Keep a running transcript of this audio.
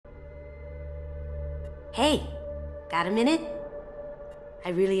Hey, got a minute? I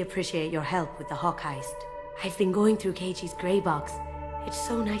really appreciate your help with the Hawk heist. I've been going through Keiichi's gray box. It's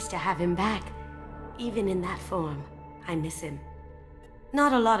so nice to have him back, even in that form. I miss him.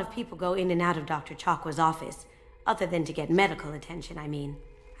 Not a lot of people go in and out of Dr. Chakwa's office, other than to get medical attention, I mean.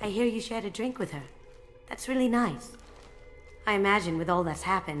 I hear you shared a drink with her. That's really nice. I imagine with all that's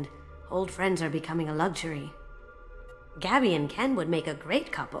happened, old friends are becoming a luxury. Gabby and Ken would make a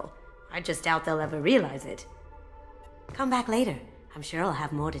great couple. I just doubt they'll ever realize it. Come back later. I'm sure I'll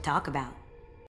have more to talk about.